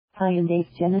Hyundai's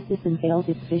Genesis unveiled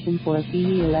its vision for a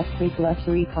teeny electric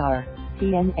luxury car.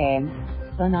 CNN,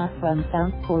 spun off from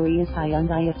South Korea's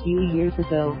Hyundai a few years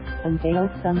ago,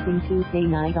 unveiled something Tuesday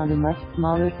night on a much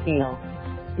smaller scale.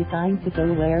 Designed to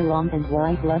go where long and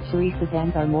wide luxury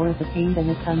sedans are more of a pain than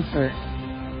a comfort.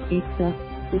 It's a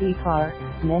city car,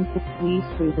 meant to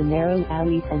squeeze through the narrow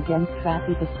alleys and dense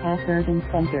traffic of past urban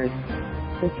centers.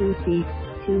 The two-seat,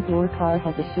 two-door car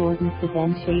has a shortened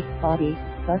sedan-shaped body,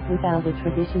 but without a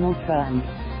traditional trunk.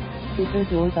 Scissor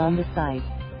doors on the side.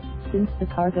 Since the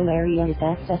cargo area is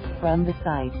accessed from the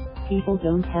side, people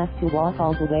don't have to walk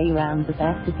all the way around the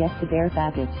back to get to their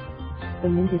baggage. The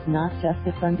Mint is not just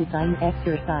a fun design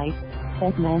exercise,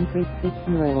 said Manfred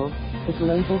Fitzgerald, the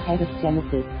global head of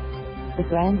Genesis. The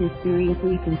brand is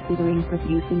seriously considering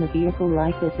producing a vehicle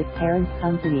like this. Its parent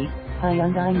company,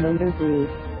 Hyundai Motor Group,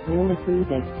 will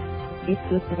approve it. It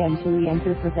could eventually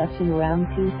enter production around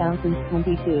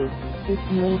 2022,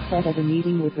 Fitzgerald said at a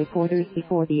meeting with reporters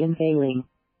before the unveiling.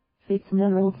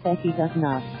 Fitzgerald said he does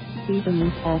not see the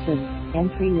Mint as an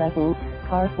entry-level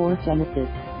car for Genesis.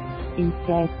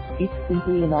 Instead, it's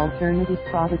simply an alternative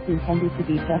product intended to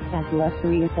be just as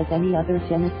luxurious as any other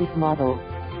Genesis model.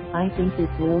 I think this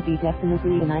will be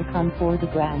definitely an icon for the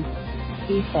brand,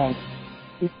 he said.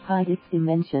 Despite its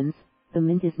dimensions, the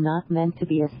Mint is not meant to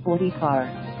be a sporty car.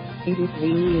 It is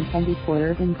really intended for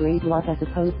urban gridlock as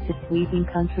opposed to sweeping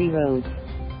country roads.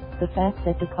 The fact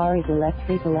that the car is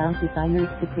electric allows designers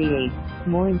to create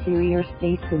more interior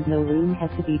space, and no room has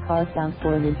to be carved out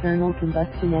for an internal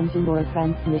combustion engine or a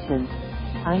transmission.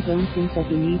 I don't think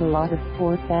that you need a lot of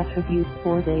sports attributes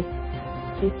for this,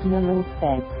 Fitzgerald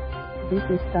said. This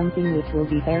is something which will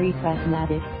be very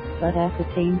pragmatic, but at the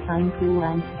same time cool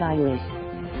and stylish.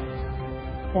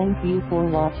 Thank you for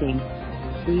watching.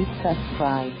 Please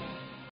subscribe.